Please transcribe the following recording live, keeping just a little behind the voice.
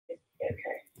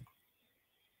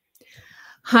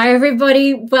Hi,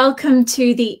 everybody. Welcome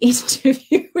to the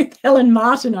interview with Helen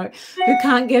Martineau, who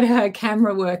can't get her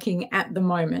camera working at the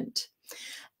moment.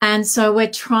 And so we're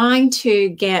trying to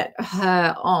get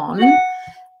her on.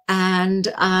 And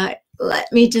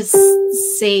let me just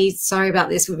see. Sorry about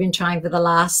this. We've been trying for the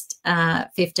last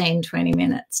 15, 20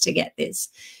 minutes to get this.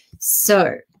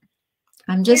 So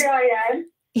I'm just... Here I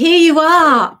am. Here you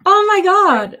are. Oh, my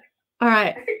God. All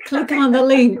right. Click on the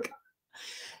link.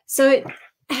 So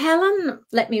Helen,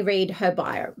 let me read her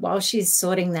bio while she's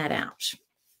sorting that out.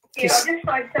 Yeah, I'll just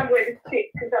find somewhere to sit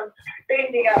because I'm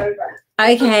bending over.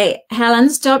 Okay, Helen,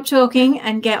 stop talking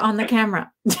and get on the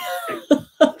camera.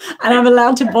 And I'm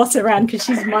allowed to boss around because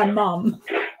she's my mum.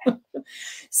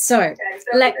 So Okay,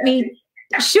 let me...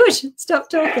 Shush, stop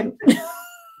talking.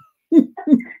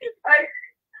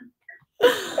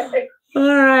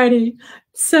 All righty.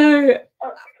 So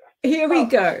here we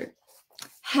go.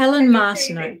 Helen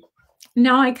Martineau.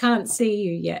 No, I can't see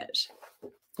you yet.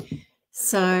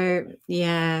 So,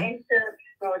 yeah. Enter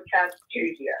broadcast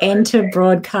studio. Enter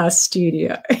broadcast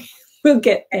studio. We'll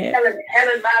get there.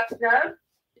 Helen Martineau.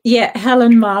 Yeah,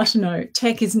 Helen Martineau.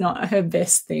 Tech is not her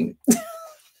best thing.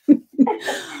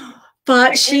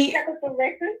 But she...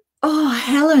 Oh,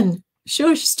 Helen.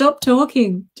 Shush, stop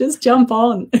talking. Just jump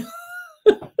on.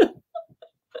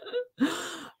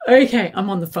 Okay, I'm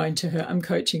on the phone to her. I'm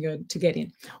coaching her to get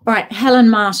in. All right, Helen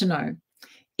Martineau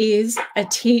is a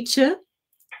teacher,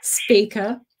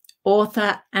 speaker,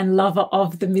 author, and lover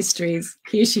of the mysteries.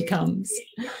 Here she comes.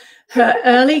 Her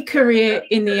early career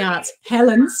in the arts.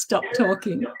 Helen, stop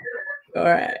talking. All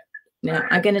right. Now,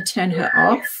 I'm going to turn her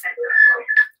off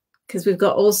because we've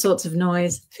got all sorts of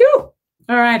noise. Phew.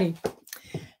 All righty.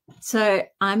 So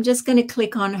I'm just going to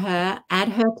click on her, add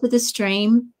her to the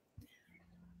stream.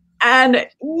 And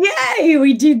yay,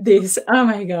 we did this. Oh,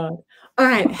 my God. All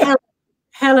right,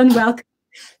 Helen, welcome.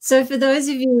 So for those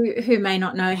of you who may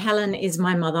not know, Helen is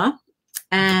my mother,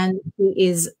 and she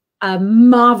is a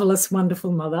marvelous,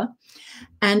 wonderful mother.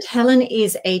 And Helen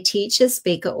is a teacher,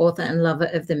 speaker, author, and lover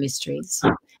of the mysteries.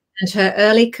 And her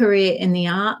early career in the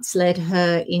arts led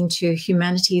her into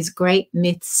humanity's great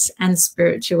myths and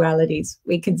spiritualities.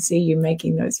 We can see you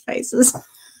making those faces.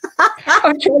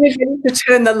 I'm trying to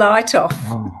turn the light off.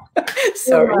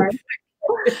 Sorry.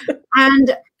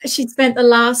 And she'd spent the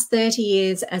last 30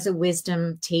 years as a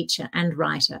wisdom teacher and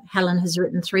writer. Helen has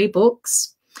written 3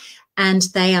 books, and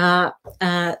they are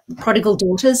Prodigal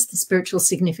Daughters, The Spiritual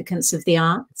Significance of the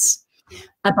Arts,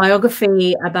 a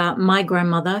biography about my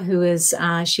grandmother, who is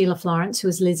Sheila Florence, who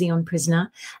is Lizzie on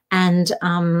Prisoner, and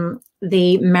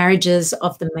the Marriages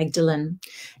of the Magdalene.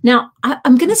 Now,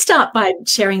 I'm going to start by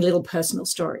sharing a little personal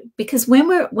story, because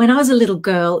when I was a little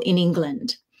girl in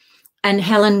England, and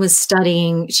Helen was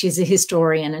studying, she's a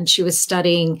historian, and she was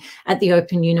studying at the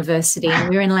Open University, and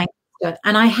we were in Lancaster,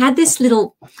 and I had this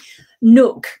little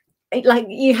nook, like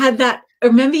you had that,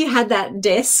 remember you had that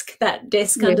desk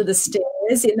yes. Under the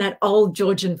stairs in that old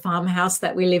Georgian farmhouse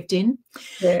that we lived in.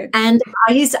 Yeah. And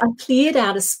I cleared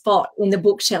out a spot in the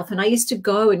bookshelf, and I used to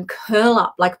go and curl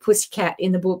up like Pussycat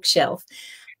in the bookshelf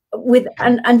with,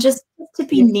 and just to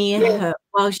be near her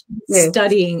while she was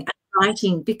studying and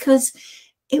writing, because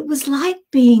it was like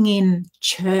being in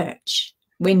church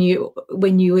when you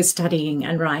were studying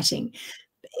and writing.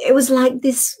 It was like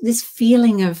this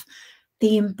feeling of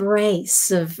the embrace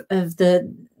of the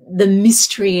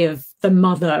mystery of the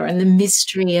mother and the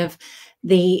mystery of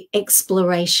the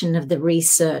exploration of the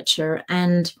researcher.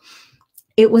 And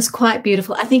it was quite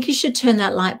beautiful. I think you should turn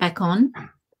that light back on,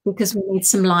 because we need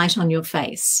some light on your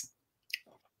face.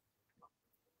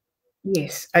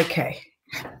 Yes, okay.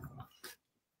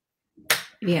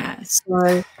 Yeah,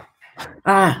 so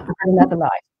another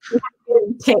light.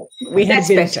 We had a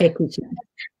bit of tech issue.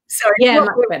 Sorry, yeah,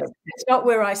 much better. It's not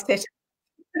where I set it.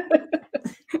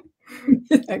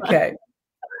 Okay.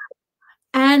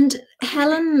 And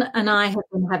Helen and I have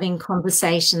been having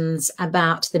conversations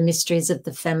about the mysteries of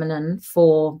the feminine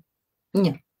for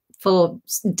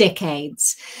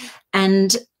decades.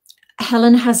 And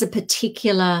Helen has a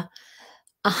particular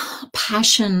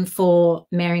passion for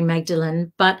Mary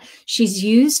Magdalene, but she's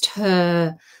used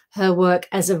her work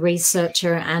as a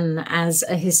researcher and as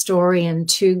a historian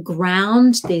to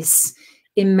ground this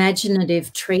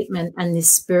imaginative treatment and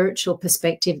this spiritual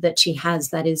perspective that she has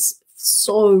that is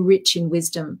so rich in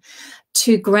wisdom,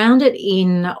 to ground it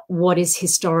in what is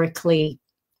historically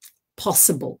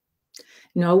possible.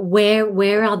 You know,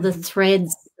 where are the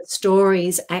threads, the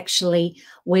stories actually,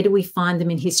 where do we find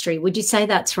them in history? Would you say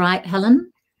that's right, Helen?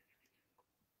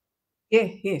 Yeah,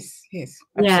 yes,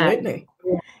 absolutely.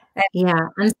 Yeah.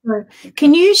 And so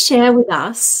can you share with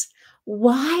us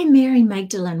why Mary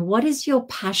Magdalene? What is your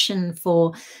passion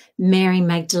for Mary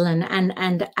Magdalene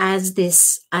and as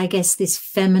this, I guess, this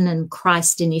feminine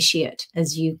Christ initiate,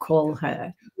 as you call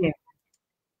her? Yeah.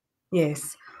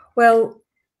 Yes. Well,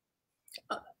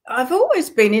 I've always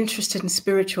been interested in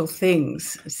spiritual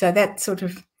things, so that sort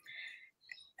of,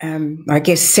 I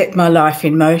guess, set my life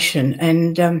in motion.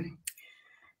 And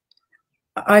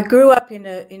I grew up in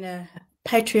a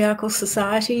patriarchal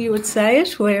society, you would say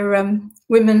it, where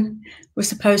women were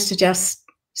supposed to just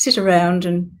sit around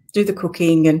and do the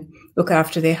cooking and look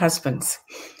after their husbands.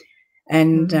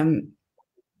 And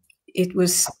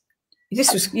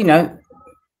this was, you know,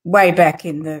 way back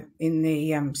in the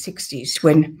 60s,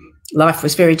 when life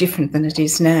was very different than it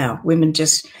is now. Women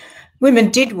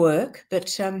did work,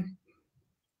 but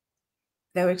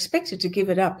they were expected to give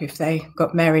it up if they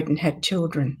got married and had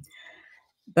children.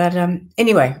 But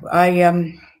anyway,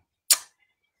 I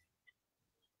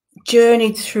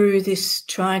journeyed through this,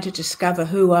 trying to discover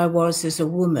who I was as a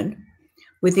woman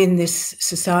within this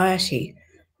society.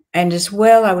 And as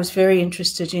well, I was very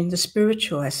interested in the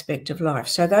spiritual aspect of life.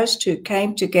 So those two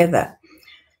came together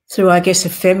through, I guess, a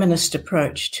feminist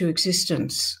approach to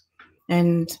existence.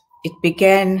 And it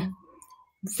began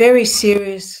very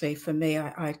seriously for me,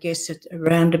 I guess, at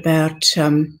around about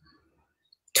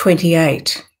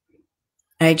 28,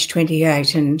 age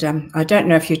 28. And I don't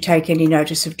know if you take any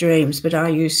notice of dreams, but I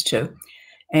used to.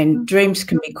 And dreams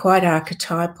can be quite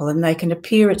archetypal, and they can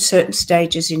appear at certain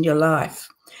stages in your life,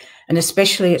 and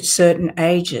especially at certain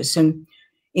ages. And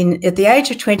at the age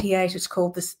of 28, it's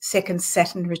called the second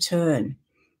Saturn return,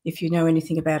 if you know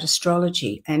anything about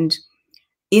astrology. And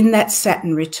in that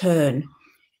Saturn return,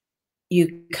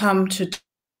 you come to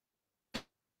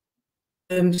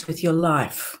terms with your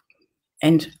life.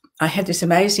 And I had this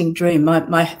amazing dream.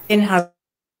 My then husband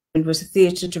was a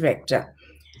theatre director,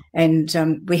 and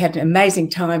we had amazing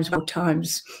times around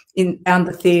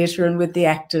the theatre and with the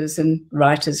actors and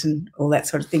writers and all that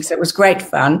sort of thing. So it was great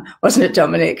fun, wasn't it,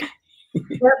 Dominique?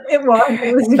 Yep, it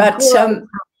was. But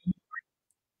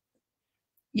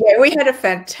yeah, we had a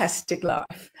fantastic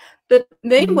life. But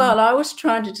meanwhile, I was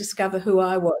trying to discover who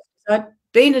I was. I'd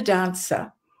been a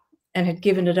dancer and had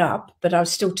given it up, but I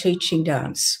was still teaching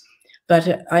dance.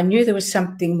 But I knew there was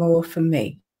something more for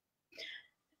me.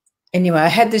 Anyway, I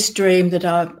had this dream that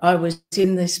I was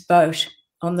in this boat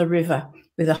on the river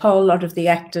with a whole lot of the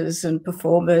actors and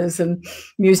performers and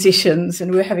musicians,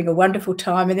 and we were having a wonderful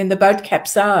time. And then the boat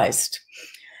capsized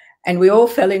and we all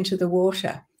fell into the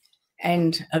water.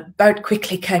 And a boat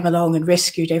quickly came along and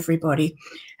rescued everybody.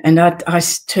 And I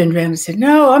turned around and said,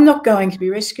 no, I'm not going to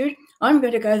be rescued. I'm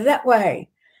going to go that way.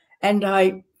 And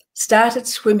I started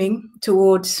swimming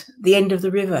towards the end of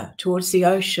the river, towards the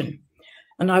ocean.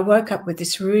 And I woke up with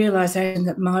this realization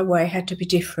that my way had to be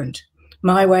different.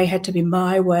 My way had to be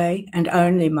my way and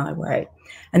only my way.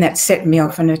 And that set me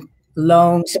off on a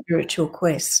long spiritual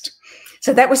quest.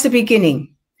 So that was the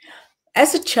beginning.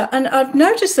 As a child, and I've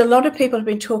noticed a lot of people have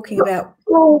been talking about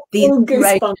the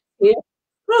goosebumps here.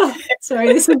 Oh,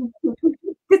 sorry, this is,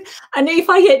 I know if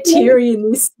I get teary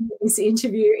in this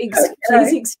interview,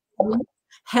 please excuse me.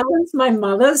 Helen's my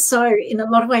mother, so in a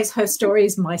lot of ways her story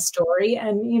is my story,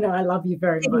 and you know I love you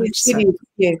very much.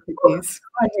 Yes, it is.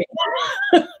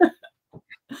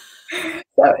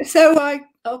 So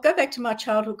I'll go back to my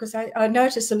childhood, because I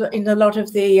noticed in a lot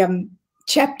of the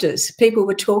chapters people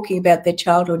were talking about their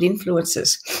childhood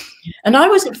influences, and I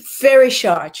was a very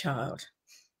shy child,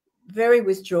 very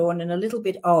withdrawn and a little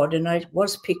bit odd, and I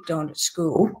was picked on at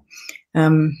school.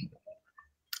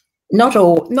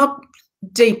 Not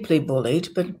deeply bullied,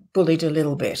 but bullied a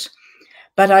little bit.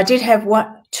 But I did have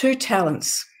two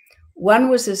talents. One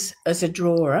was as a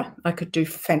drawer. I could do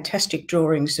fantastic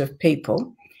drawings of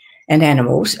people and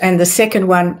animals. And the second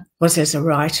one was as a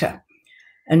writer.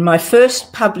 And my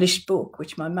first published book,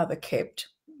 which my mother kept,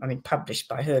 I mean, published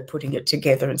by her, putting it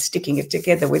together and sticking it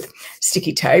together with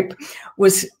sticky tape,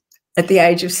 was at the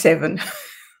age of 7.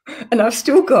 And I've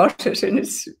still got it, and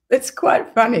it's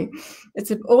quite funny.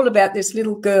 It's all about this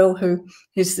little girl who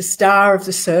is the star of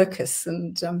the circus,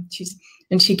 and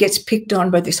she gets picked on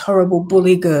by this horrible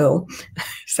bully girl.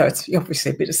 So it's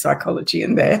obviously a bit of psychology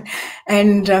in there.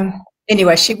 And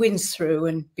anyway, she wins through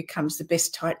and becomes the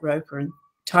best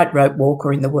tightrope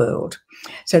walker in the world.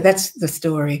 So that's the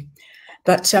story.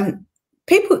 But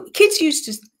kids used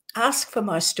to ask for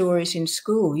my stories in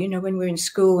school. You know, when we were in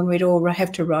school and we'd all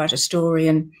have to write a story,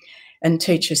 and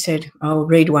teacher said, I'll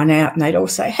read one out, and they'd all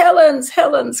say, Helen's,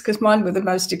 because mine were the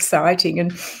most exciting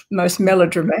and most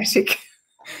melodramatic.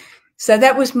 So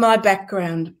that was my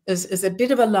background as a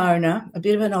bit of a loner, a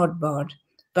bit of an odd bod,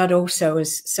 but also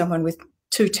as someone with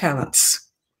two talents.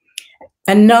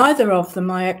 And neither of them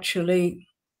I actually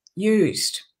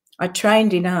used. I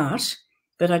trained in art,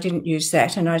 but I didn't use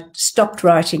that. And I stopped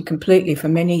writing completely for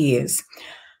many years.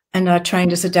 And I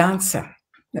trained as a dancer.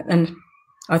 And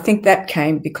I think that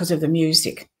came because of the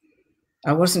music.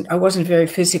 I wasn't very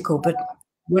physical, but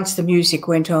once the music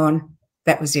went on,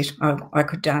 that was it. I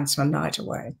could dance my night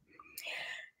away.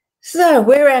 So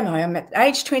where am I? I'm at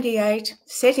age 28,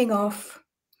 setting off.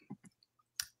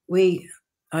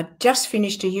 I just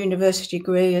finished a university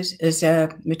degree as a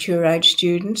mature age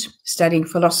student, studying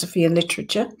philosophy and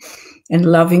literature and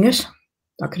loving it.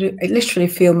 I could literally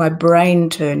feel my brain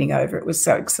turning over. It was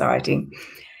so exciting.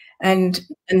 And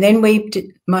then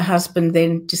my husband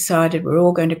then decided we're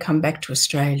all going to come back to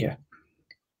Australia.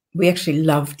 We actually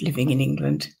loved living in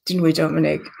England, didn't we,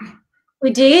 Dominique?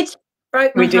 We did.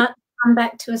 Broke my heart to come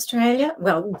back to Australia.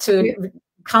 Well,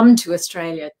 come to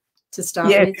Australia to start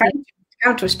with.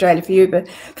 Come to Australia for you, but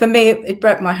for me, it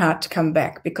broke my heart to come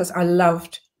back because I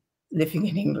loved living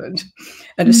in England.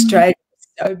 And Australia was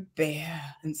so bare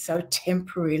and so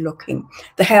temporary looking.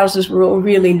 The houses were all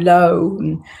really low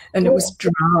and it was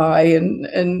dry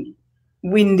and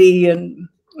windy and,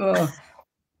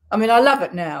 I mean, I love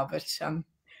it now, but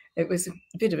it was a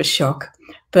bit of a shock.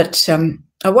 But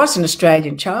I was an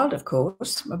Australian child, of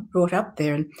course. I brought up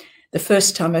there, and the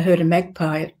first time I heard a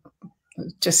magpie,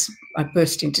 I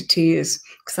burst into tears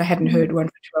because I hadn't heard one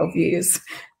for 12 years.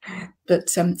 But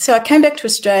so I came back to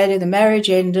Australia, the marriage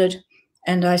ended,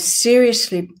 and I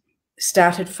seriously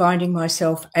started finding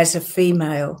myself as a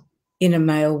female in a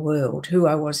male world, who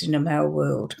I was in a male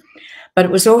world. But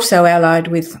it was also allied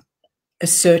with a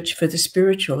search for the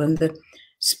spiritual, and the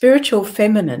spiritual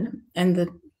feminine and the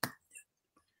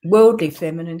worldly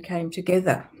feminine came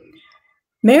together.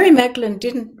 Mary Magdalene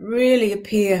didn't really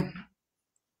appear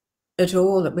at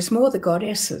all. It was more the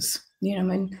goddesses. You know,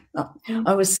 I mean,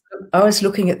 I was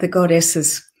looking at the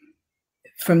goddesses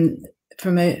from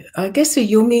I guess a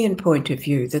Jungian point of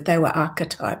view, that they were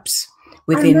archetypes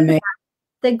within me.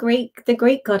 The Greek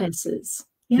goddesses.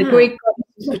 Yeah. The Greek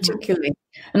goddesses particularly.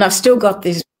 And I've still got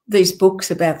these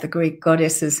books about the Greek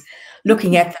goddesses,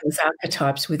 looking at them as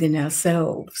archetypes within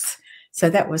ourselves. So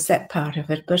that was that part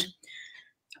of it. But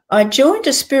I joined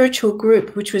a spiritual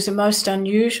group, which was a most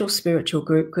unusual spiritual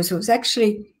group, because it was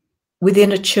actually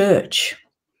within a church,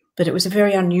 but it was a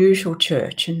very unusual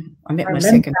church. And I met my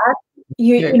second.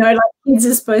 You know, like kids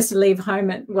are supposed to leave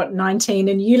home at 19,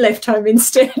 and you left home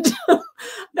instead.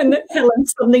 And Helen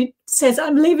suddenly says,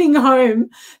 "I'm leaving home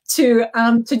to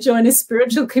join a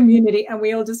spiritual community," and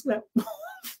we all just went,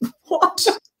 "What?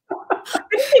 I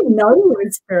didn't even know you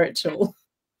were spiritual."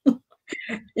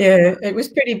 Yeah, it was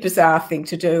a pretty bizarre thing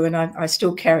to do, and I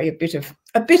still carry a bit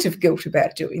of guilt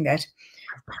about doing that,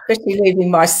 especially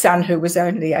leaving my son, who was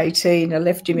only 18. I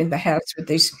left him in the house with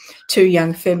these two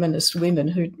young feminist women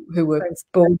who were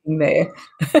boarding there.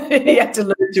 He had to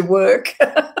learn to work.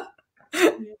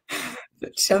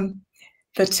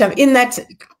 But in that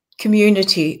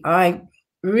community, I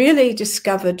really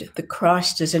discovered the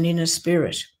Christ as an inner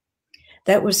spirit.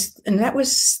 That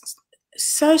was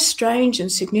so strange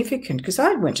and significant, because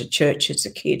I went to church as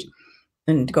a kid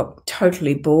and got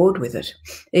totally bored with it,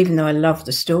 even though I loved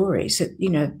the stories. You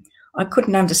know, I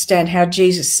couldn't understand how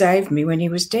Jesus saved me when he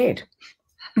was dead,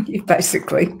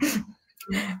 basically.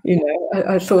 You know,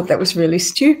 I thought that was really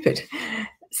stupid.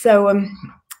 So,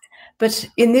 but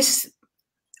in this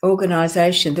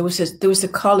organisation, there was a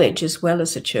college as well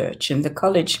as a church, and the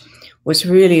college was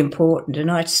really important, and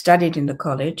I studied in the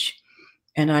college.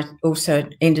 And I also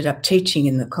ended up teaching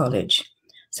in the college.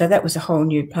 So that was a whole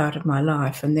new part of my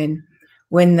life. And then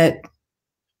when that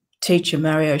teacher,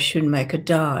 Mario Schoenmaker,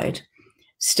 died,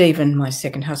 Stephen, my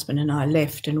second husband, and I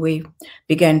left, and we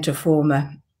began to form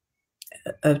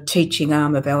a teaching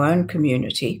arm of our own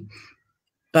community.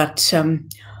 But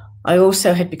I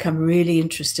also had become really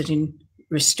interested in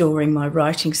restoring my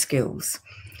writing skills.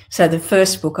 So the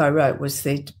first book I wrote was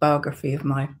the biography of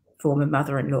my former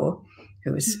mother-in-law,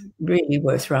 who was really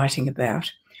worth writing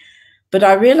about. But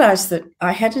I realised that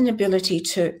I had an ability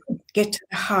to get to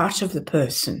the heart of the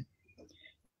person.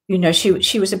 You know, she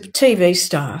was a TV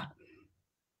star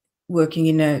working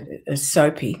in a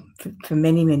soapy for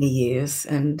many, many years.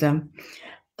 And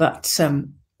but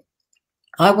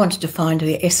I wanted to find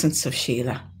the essence of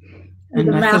Sheila.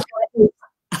 And I think,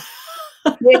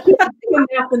 yeah, bigger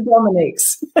mouth than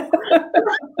Dominique's.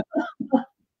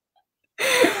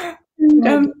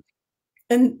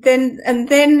 And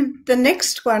then the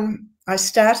next one, I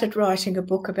started writing a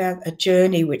book about a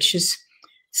journey which is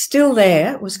still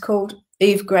there. It was called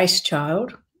Eve Grace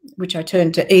Child, which I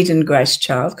turned to Eden Grace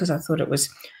Child because I thought it was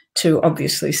too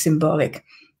obviously symbolic.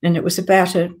 and it was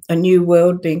about a new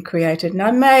world being created. And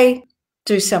I may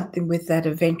do something with that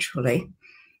eventually,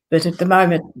 but at the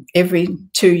moment, every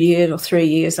 2 years or 3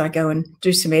 years, I go and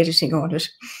do some editing on it,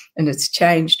 and it's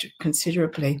changed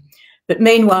considerably. But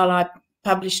meanwhile, I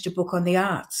published a book on the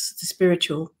arts, the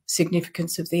spiritual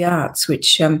significance of the arts,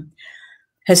 which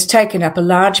has taken up a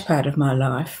large part of my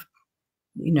life.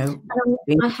 You know,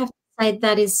 I have to say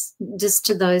that is, just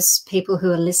to those people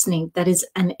who are listening, that is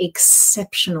an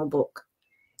exceptional book.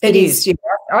 It is. Yeah,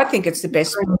 I think it's the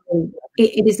best book.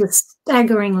 It is a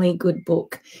staggeringly good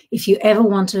book. If you ever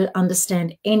want to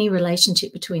understand any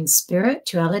relationship between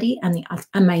spirituality and the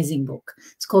amazing book,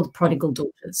 it's called The Prodigal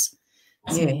Daughters.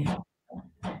 So, yeah.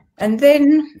 And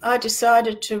then I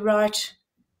decided to write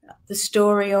the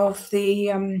story of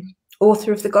the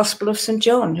author of the Gospel of St.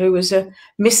 John, who was a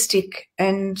mystic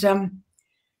and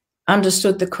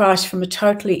understood the Christ from a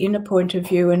totally inner point of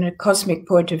view and a cosmic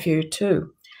point of view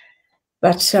too.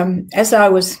 But as I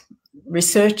was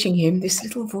researching him, this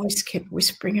little voice kept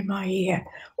whispering in my ear,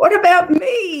 "What about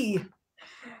me?"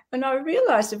 And I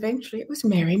realised eventually it was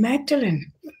Mary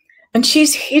Magdalene. And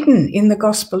she's hidden in the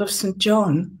Gospel of St.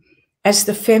 John as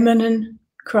the feminine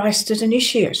Christed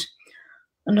initiate.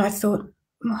 And I thought,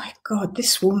 my God,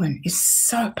 this woman is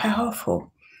so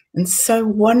powerful and so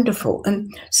wonderful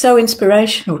and so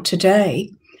inspirational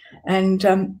today. And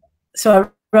so I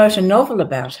wrote a novel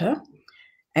about her,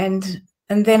 and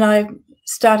then I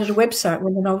started a website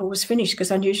when the novel was finished,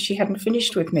 because I knew she hadn't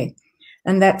finished with me.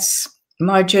 And that's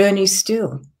my journey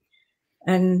still.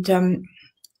 And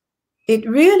it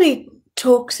really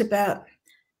talks about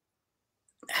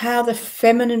how the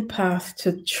feminine path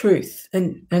to truth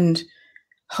and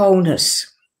wholeness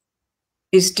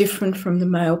is different from the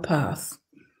male path.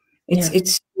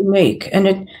 It's unique,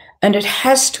 and it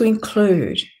has to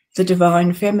include the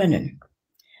divine feminine.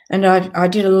 And I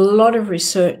did a lot of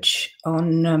research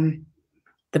on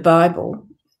the Bible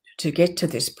to get to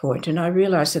this point, and I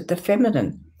realised that the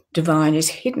feminine divine is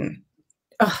hidden.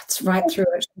 Oh, it's right through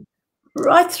it.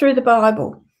 Right through the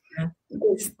Bible.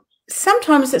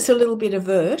 Sometimes it's a little bit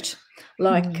overt,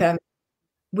 like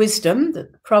wisdom. The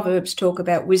Proverbs talk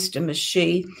about wisdom as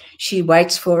she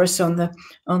waits for us on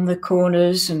the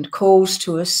corners and calls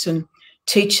to us and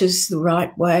teaches the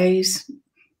right ways.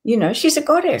 You know, she's a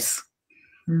goddess.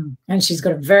 And she's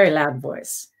got a very loud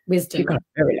voice. Wisdom. She's got a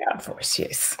very loud voice,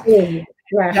 yes. Yeah.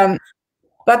 Right.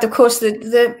 But of course,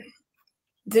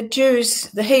 the Jews,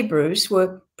 the Hebrews,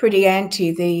 were pretty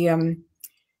anti the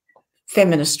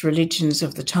feminist religions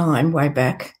of the time, way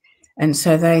back, and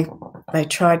so they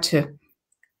tried to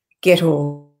get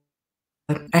all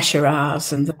the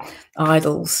Asherahs and the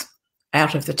idols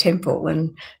out of the temple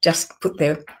and just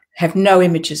have no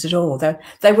images at all.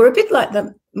 They were a bit like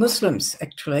the Muslims,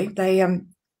 actually. They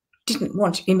didn't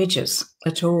want images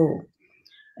at all,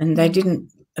 and they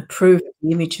didn't approve of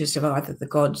the images of either the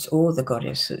gods or the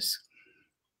goddesses.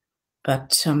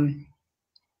 But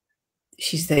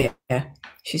she's there.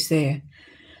 She's there.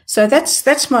 So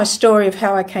that's my story of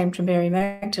how I came to Mary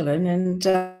Magdalene, and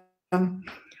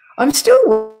I'm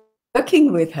still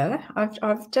working with her.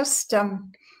 I've just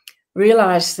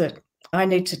realised that I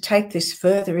need to take this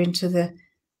further into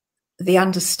the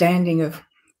understanding of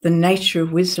the nature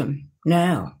of wisdom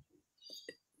now,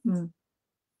 the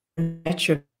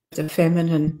nature of the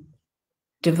feminine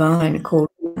divine called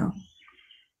now.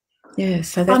 Yeah,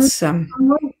 so that's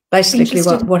basically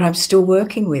what I'm still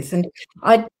working with. And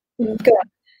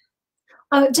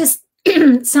just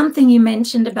something you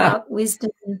mentioned about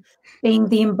wisdom being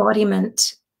the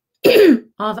embodiment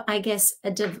of, I guess,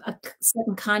 a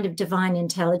certain kind of divine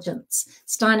intelligence.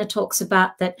 Steiner talks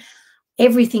about that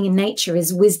everything in nature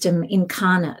is wisdom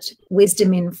incarnate,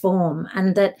 wisdom in form,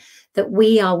 and that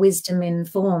we are wisdom in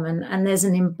form, and there's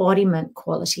an embodiment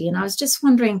quality. And I was just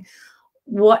wondering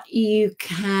what you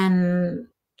can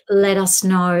let us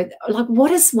know, like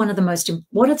what are some of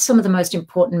the most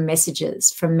important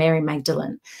messages from Mary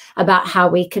Magdalene about how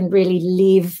we can really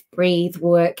live, breathe,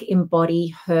 work,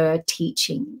 embody her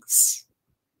teachings?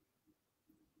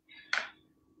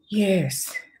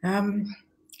 Yes.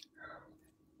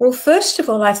 Well, first of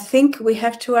all, I think we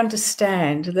have to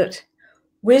understand that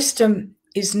wisdom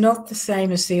is not the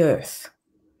same as the earth.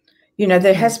 You know,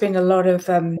 there has been a lot of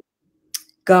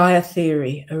Gaia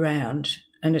theory around,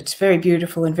 and it's very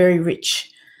beautiful and very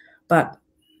rich, but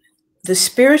the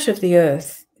spirit of the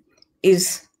earth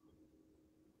is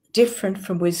different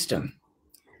from wisdom.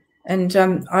 And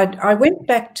I went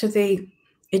back to the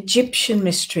Egyptian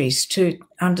mysteries to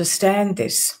understand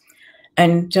this,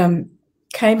 and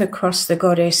came across the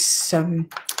goddess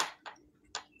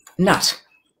Nut,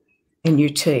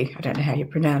 N-U-T, I don't know how you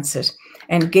pronounce it,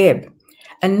 and Geb.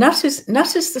 And Nut is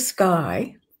the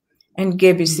sky, and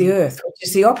Geb is the earth, which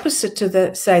is the opposite to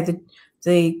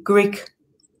the Greek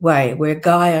way, where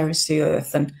Gaia is the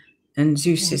earth and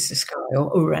Zeus is the sky,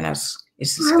 or Uranus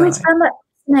is the sky. I always found that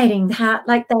fascinating, how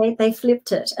like they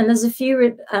flipped it. And there's a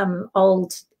few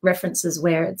old references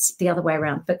where it's the other way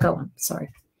around. But go on, sorry.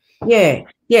 Yeah.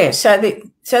 So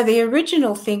the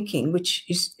original thinking, which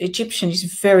is Egyptian, is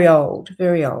very old,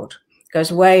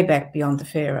 goes way back beyond the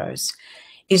pharaohs,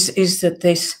 is that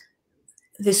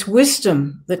this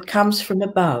wisdom that comes from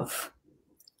above,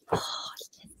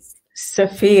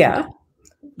 Sophia.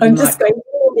 I'm just going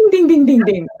ding, ding, ding, ding,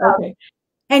 ding. Okay.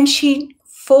 And she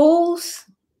falls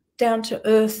down to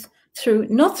earth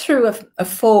not through a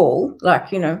fall,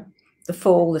 like, the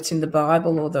fall that's in the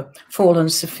Bible, or the fallen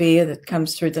Sophia that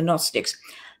comes through the Gnostics,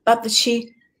 but that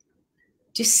she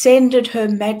descended her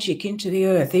magic into the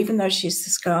earth, even though she's the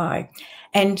sky,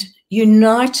 and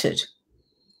united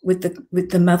with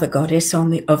the mother goddess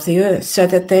of the earth, so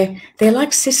that they're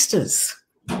like sisters.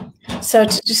 So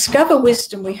to discover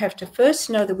wisdom, we have to first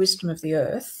know the wisdom of the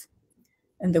earth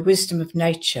and the wisdom of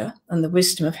nature and the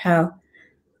wisdom of how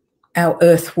our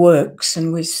earth works,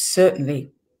 and we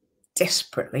certainly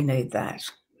desperately need that.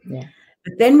 Yeah.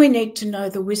 But then we need to know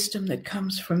the wisdom that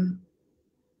comes from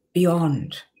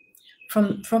beyond,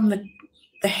 from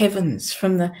the heavens,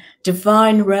 from the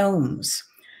divine realms.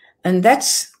 And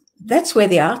that's where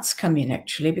the arts come in,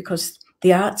 actually, because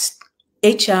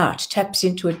each art taps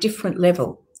into a different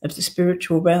level of the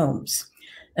spiritual realms.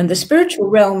 And the spiritual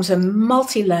realms are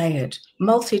multi-layered,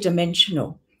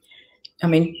 multi-dimensional. I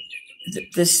mean,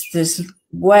 there's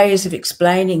ways of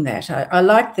explaining that. I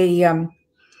like the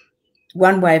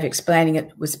one way of explaining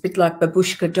it was a bit like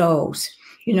babushka dolls.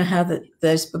 You know how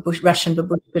those Russian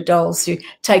babushka dolls, you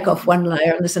take off one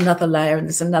layer and there's another layer and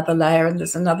there's another layer and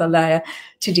there's another layer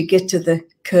till you get to the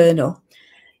kernel.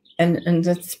 And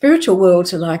the spiritual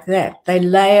worlds are like that. They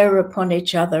layer upon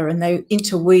each other and they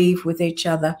interweave with each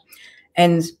other.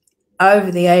 And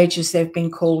over the ages, they've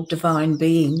been called divine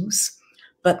beings.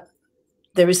 But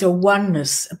there is a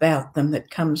oneness about them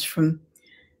that comes from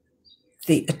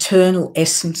the eternal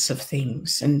essence of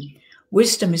things. And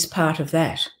wisdom is part of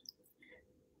that.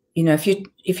 If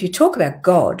you talk about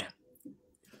God,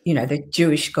 the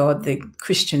Jewish God, the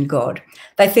Christian God,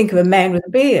 they think of a man with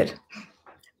a beard.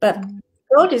 But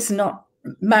God is not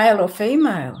male or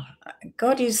female.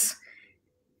 God is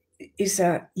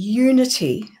a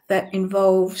unity that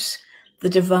involves the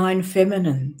divine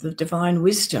feminine, the divine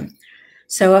wisdom.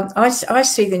 So I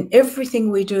see that in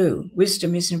everything we do,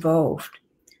 wisdom is involved.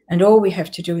 And all we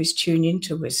have to do is tune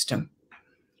into wisdom.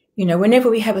 Whenever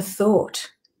we have a thought,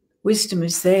 wisdom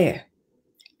is there.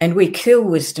 And we kill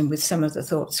wisdom with some of the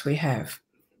thoughts we have.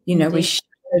 We shut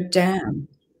it down.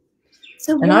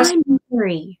 So why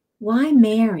Mary? Why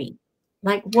Mary?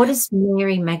 Like, what does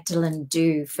Mary Magdalene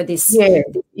do for this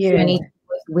journey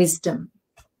with wisdom?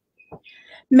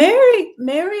 Mary,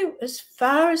 as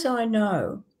far as I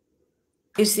know,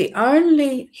 is the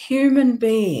only human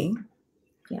being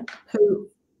who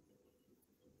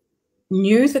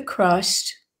knew the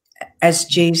Christ as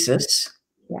Jesus,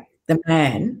 the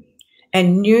man,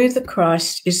 and knew the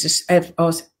Christ as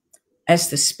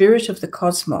the spirit of the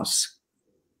cosmos,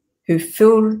 who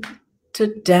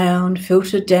filtered down through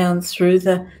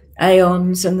the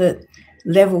aeons and the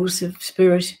levels of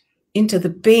spirit into the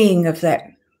being of that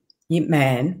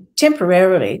man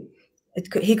temporarily.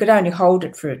 He could only hold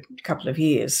it for a couple of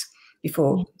years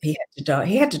before he had to die.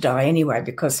 He had to die anyway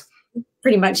because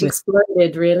pretty much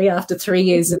exploded, really, after 3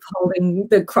 years of holding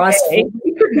the Christ. Yeah,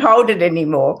 he couldn't hold it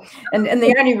anymore. And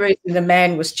the only reason the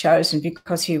man was chosen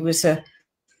because he was an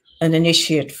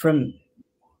initiate from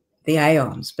the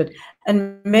aeons.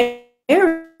 And Mary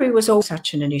was also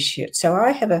such an initiate. So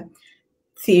I have a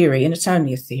theory, and it's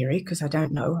only a theory because I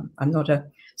don't know. I'm not a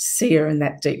seer in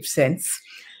that deep sense,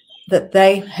 that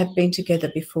they have been together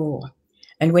before.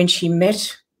 And when she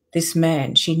met this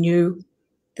man, she knew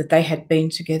that they had been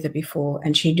together before,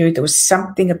 and she knew there was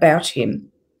something about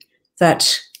him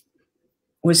that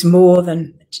was more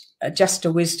than just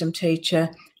a wisdom teacher,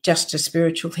 just a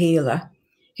spiritual healer.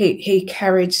 He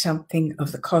carried something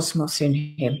of the cosmos in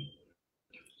him.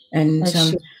 And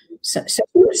so he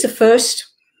was the first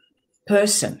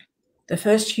person, the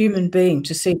first human being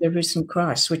to see the risen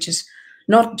Christ, which is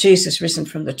not Jesus risen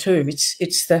from the tomb.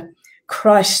 It's the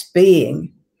Christ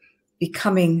being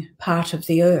becoming part of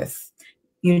the earth,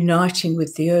 uniting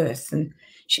with the earth. And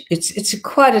it's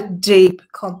quite a deep,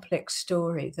 complex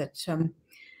story that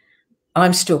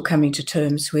I'm still coming to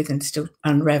terms with and still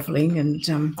unraveling. And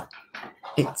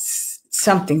it's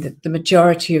something that the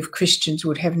majority of Christians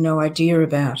would have no idea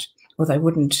about, or they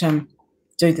wouldn't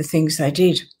do the things they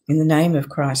did in the name of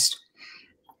Christ.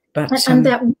 But and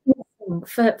that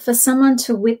for someone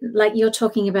to witness, like you're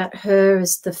talking about her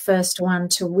as the first one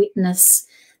to witness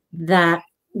that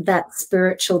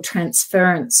spiritual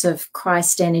transference of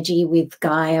Christ energy with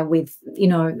Gaia, with, you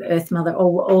know, Earth Mother,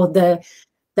 or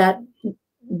that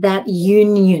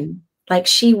union. Like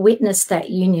she witnessed that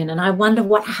union, and I wonder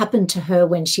what happened to her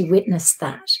when she witnessed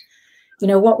that. You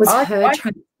know, what was her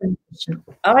transformation?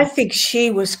 I think she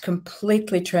was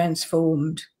completely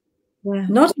transformed. Yeah.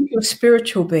 Not into a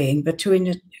spiritual being, but to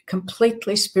a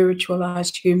completely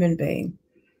spiritualized human being.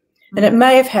 And it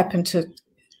may have happened to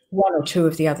one or two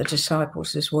of the other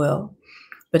disciples as well,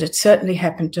 but it certainly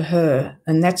happened to her,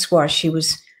 and that's why she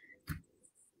was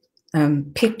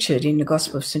pictured in the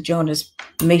Gospel of St. John as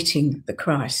meeting the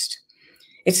Christ.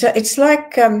 It's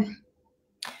like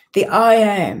the I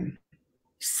am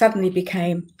suddenly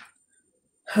became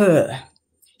her.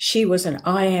 She was an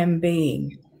I am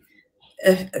being,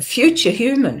 a future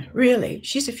human, really.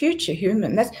 She's a future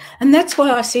human. That's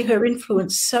why I see her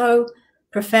influence so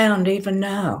profound even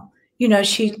now. You know,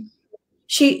 she's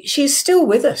still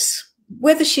with us,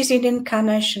 whether she's in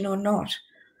incarnation or not.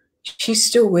 She's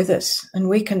still with us, and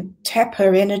we can tap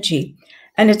her energy.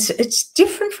 And it's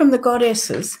different from the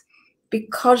goddesses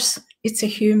because it's a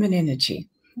human energy.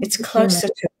 It's closer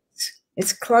to us.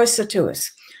 It's closer to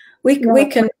us. We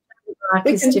can.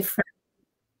 It's different.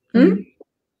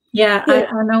 Yeah, Yeah.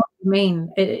 I know what you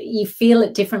mean. You feel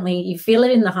it differently. You feel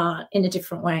it in the heart in a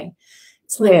different way.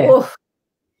 It's like, oh.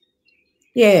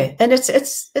 Yeah, and it's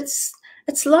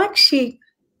like she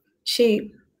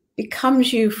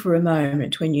becomes you for a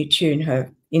moment when you tune her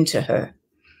into her.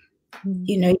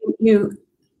 You know, you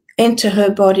enter her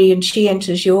body and she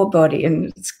enters your body,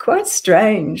 and it's quite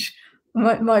strange.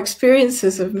 My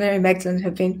experiences of Mary Magdalene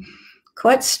have been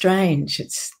quite strange.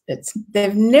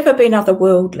 They've never been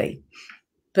otherworldly,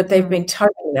 but they've been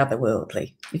totally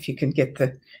otherworldly, if you can get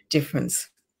the difference.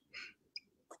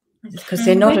 Because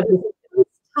they're not a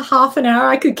half an hour.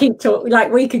 I could keep talking, like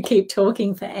we could keep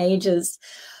talking for ages.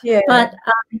 Yeah. But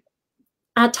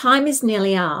our time is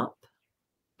nearly up.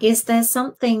 Is there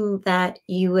something that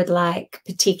you would like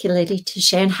particularly to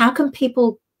share? And how can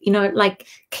people, you know, like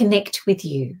connect with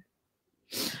you?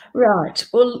 Right.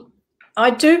 Well, I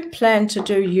do plan to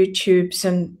do YouTubes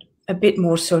and a bit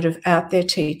more sort of out there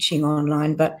teaching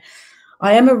online, but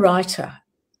I am a writer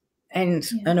and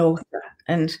an author.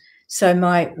 And so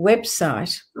my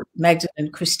website,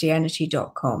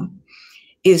 magdalenechristianity.com,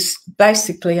 is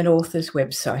basically an author's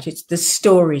website. It's the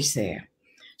stories there.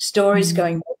 Stories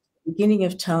going back to the beginning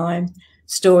of time,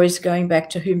 stories going back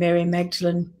to who Mary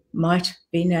Magdalene might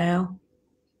be now,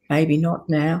 maybe not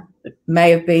now, but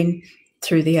may have been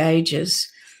through the ages,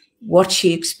 what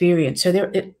she experienced.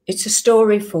 So it's a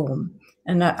story form.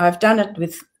 And I've done it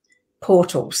with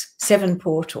portals, 7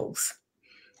 portals.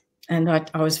 And I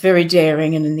was very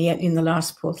daring, and in the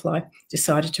last portal, I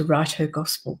decided to write her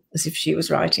gospel as if she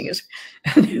was writing it.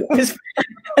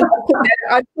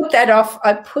 I put that off,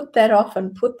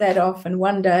 and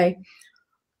one day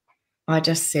I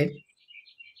just said,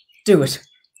 "Do it,"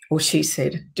 or she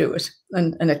said, "Do it,"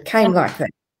 and it came like that.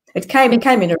 It came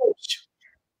in a rush.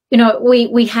 You know,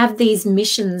 we have these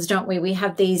missions, don't we? We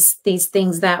have these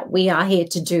things that we are here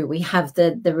to do. We have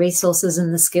the resources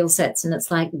and the skill sets, and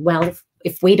it's like, well,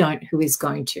 if we don't, who is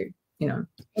going to, you know?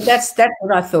 That's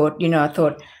what I thought. You know, I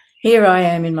thought, here I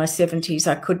am in my 70s.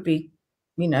 I could be,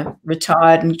 you know,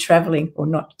 retired and traveling, or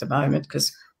not at the moment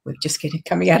because we're just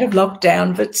coming out of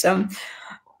lockdown. But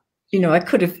you know, I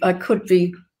could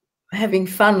be having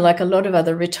fun like a lot of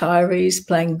other retirees,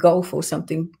 playing golf or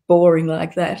something boring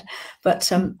like that.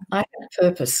 But I have a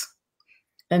purpose,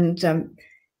 and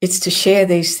it's to share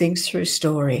these things through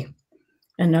story.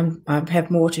 And I have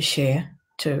more to share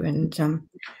too, and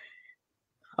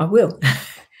I will.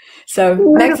 So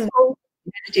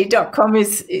magdalenechristianity.com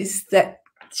is that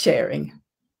sharing.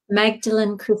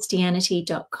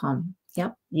 magdalenechristianity.com.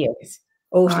 Yep. Yes.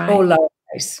 All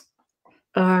lowercase.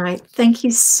 All right. Thank you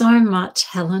so much,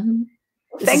 Helen.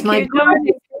 Thank you,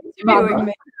 Dominique, for interviewing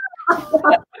me.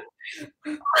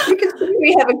 You can see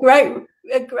we have a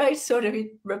great sort of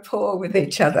rapport with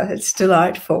each other. It's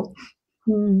delightful.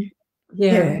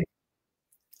 Yeah.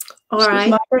 All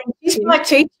right. She's my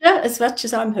teacher as much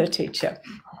as I'm her teacher.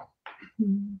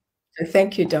 So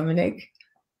thank you, Dominique.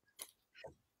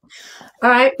 All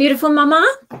right, beautiful mama.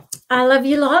 I love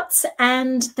you lots,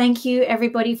 and thank you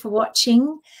everybody for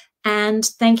watching. And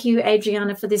thank you,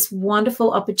 Adriana, for this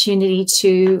wonderful opportunity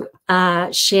to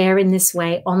share in this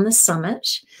way on the summit,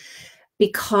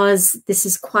 because this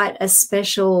is quite a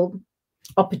special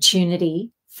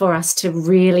opportunity for us to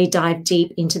really dive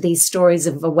deep into these stories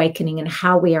of awakening and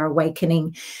how we are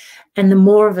awakening. And the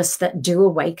more of us that do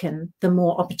awaken, the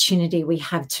more opportunity we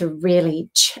have to really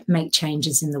make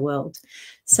changes in the world.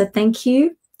 So thank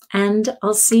you. And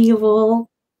I'll see you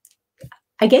all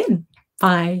again.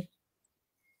 Bye.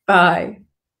 Bye.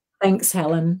 Thanks,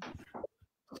 Helen.